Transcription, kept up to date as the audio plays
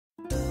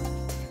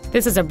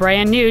This is a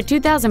brand new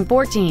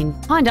 2014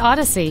 Honda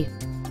Odyssey.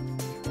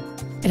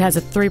 It has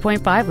a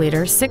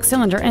 3.5-liter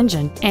six-cylinder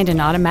engine and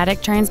an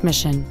automatic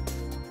transmission.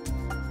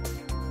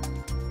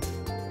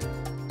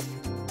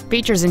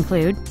 Features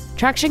include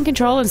traction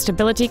control and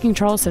stability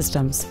control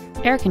systems,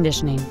 air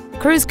conditioning,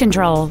 cruise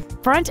control,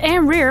 front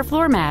and rear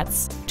floor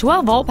mats,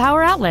 12-volt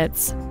power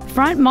outlets,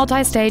 front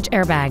multi-stage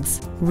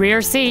airbags,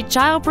 rear seat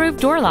child-proof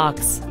door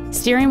locks,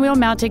 steering wheel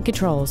mounted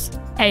controls,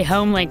 a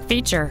home link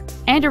feature,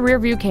 and a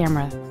rear-view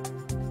camera.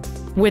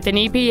 With an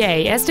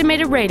EPA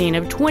estimated rating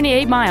of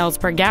 28 miles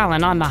per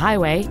gallon on the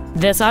highway,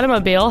 this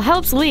automobile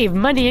helps leave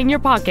money in your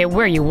pocket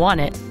where you want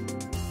it.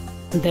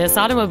 This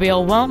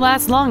automobile won't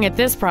last long at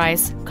this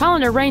price. Call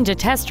and arrange a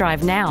test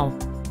drive now.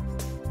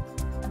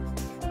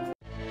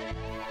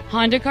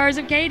 Honda Cars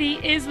of Katy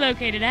is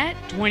located at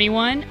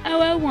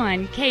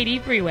 21001 Katy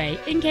Freeway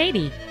in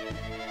Katy.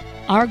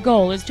 Our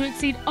goal is to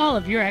exceed all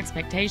of your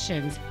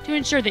expectations to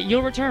ensure that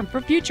you'll return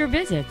for future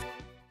visits.